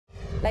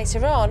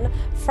Later on,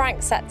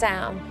 Frank sat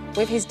down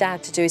with his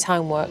dad to do his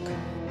homework.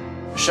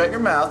 Shut your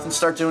mouth and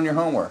start doing your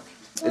homework.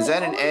 Is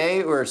that an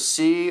A or a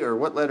C or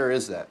what letter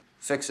is that?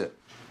 Fix it.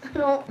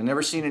 No. I've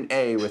never seen an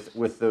A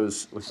with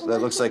those,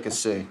 that looks like a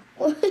C.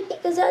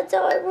 Because that's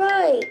how I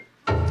write.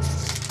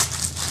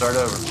 Start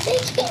over. They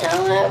can't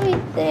know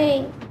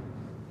everything.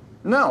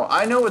 No,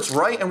 I know what's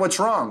right and what's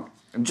wrong.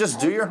 And just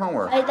do your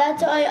homework.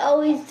 That's how I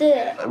always did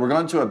it. We're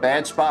going to a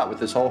bad spot with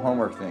this whole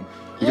homework thing.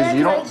 Yeah, Because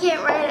you don't... I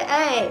can't write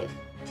an A.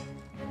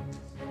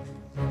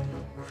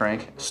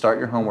 Frank, start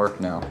your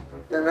homework now.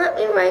 Then let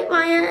me write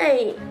my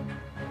A.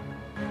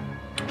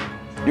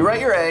 You write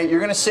your A, you're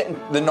gonna sit in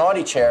the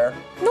naughty chair.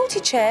 Naughty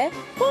chair?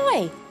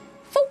 Why?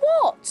 For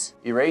what?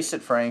 Erase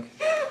it, Frank.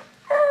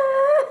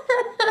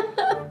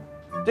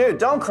 Dude,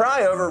 don't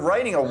cry over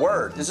writing a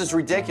word. This is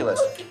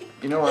ridiculous.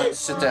 You know what?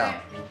 Sit down.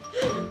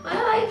 What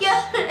am I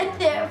getting it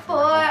there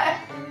for?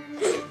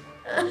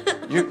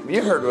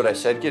 You heard what I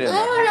said. Get in I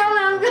there. don't know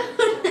what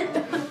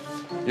I'm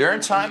doing. You're in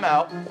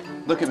timeout.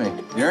 Look at me.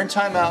 You're in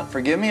timeout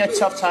for giving me a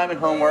tough time at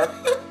homework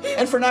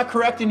and for not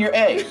correcting your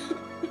A.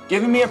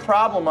 Giving me a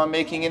problem on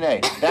making an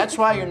A. That's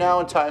why you're now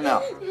in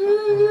timeout.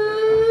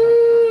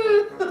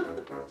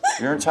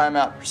 You're in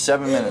timeout for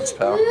 7 minutes,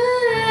 pal.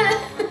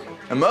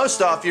 And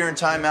most off you're in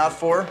timeout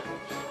for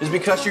is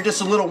because you're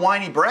just a little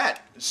whiny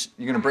brat.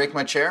 You're gonna break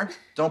my chair?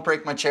 Don't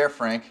break my chair,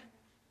 Frank.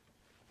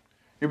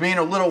 You're being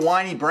a little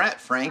whiny brat,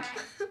 Frank,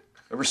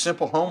 over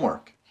simple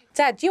homework.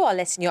 Dad, you are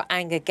letting your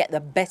anger get the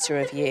better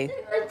of you.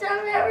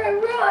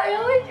 I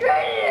always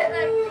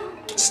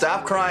write it.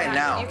 Stop crying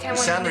now. You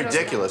sound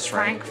ridiculous,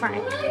 Frank.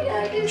 Frank.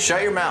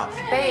 Shut your mouth.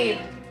 Babe.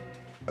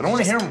 I don't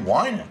want to hear him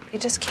whining. You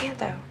just can't,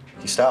 though.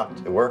 He stopped.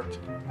 It worked.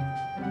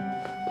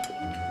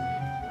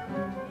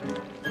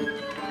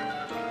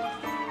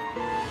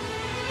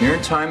 You're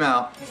in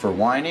timeout for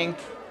whining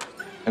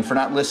and for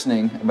not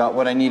listening about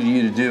what I needed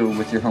you to do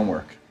with your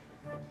homework.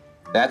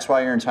 That's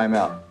why you're in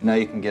timeout. Now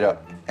you can get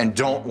up. And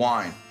don't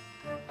whine.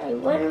 I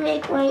want to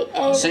make my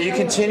A. So you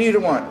continue to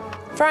whine.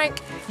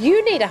 Frank,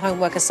 you need a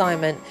homework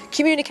assignment.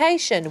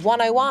 Communication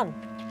 101.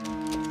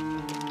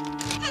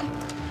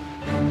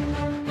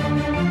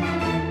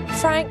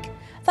 Frank,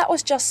 that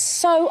was just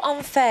so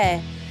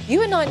unfair.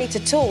 You and I need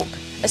to talk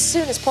as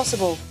soon as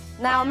possible.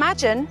 Now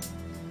imagine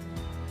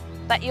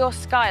that you're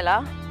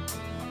Skylar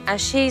and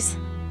she's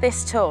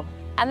this tall.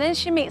 And then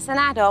she meets an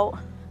adult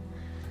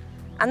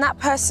and that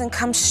person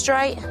comes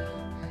straight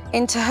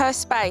into her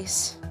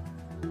space.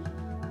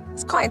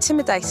 It's quite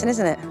intimidating,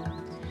 isn't it?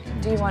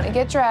 Do you want to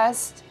get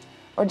dressed,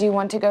 or do you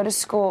want to go to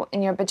school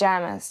in your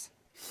pajamas?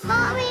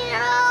 Mommy,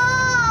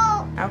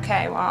 no!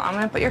 Okay, well, I'm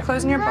going to put your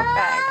clothes in your book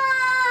bag.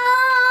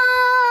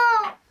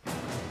 No!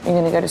 You're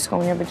going to go to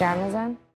school in your pajamas then?